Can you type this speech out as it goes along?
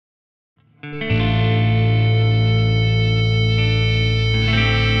Hi,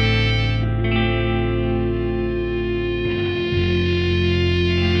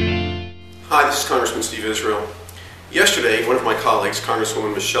 this is Congressman Steve Israel. Yesterday, one of my colleagues,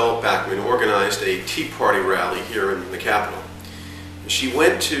 Congresswoman Michelle Bachmann, organized a Tea Party rally here in the Capitol. She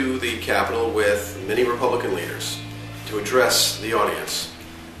went to the Capitol with many Republican leaders to address the audience.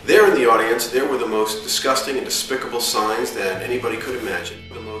 There in the audience, there were the most disgusting and despicable signs that anybody could imagine.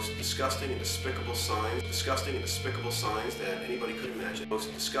 The most disgusting and despicable signs, that anybody could imagine. Most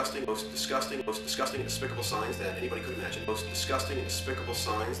disgusting and despicable signs that anybody could imagine. Most disgusting and despicable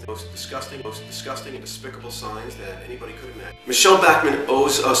signs, and despicable signs that anybody could imagine. Michelle Bachmann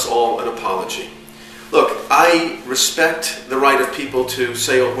owes us all an apology. Look, I respect the right of people to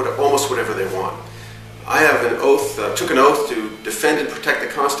say almost whatever they want. I have an oath, took an oath to defend and protect the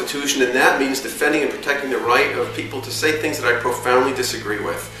Constitution, and that means defending and protecting the right of people to say things that I profoundly disagree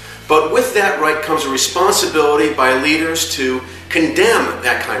with. But with that right comes a responsibility by leaders to condemn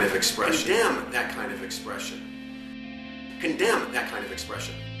that kind of expression. Condemn that kind of expression. Condemn that kind of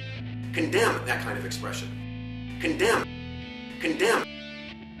expression. Condemn that kind of expression. Condemn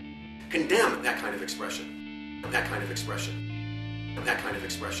that kind of expression. That kind of expression. That kind of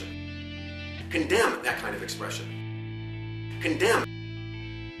expression. Condemn that kind of expression. Condemn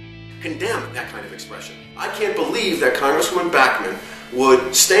that kind of expression. I can't believe that Congresswoman Bachmann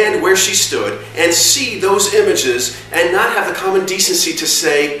would stand where she stood and see those images and not have the common decency to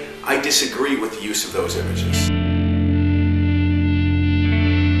say, I disagree with the use of those images.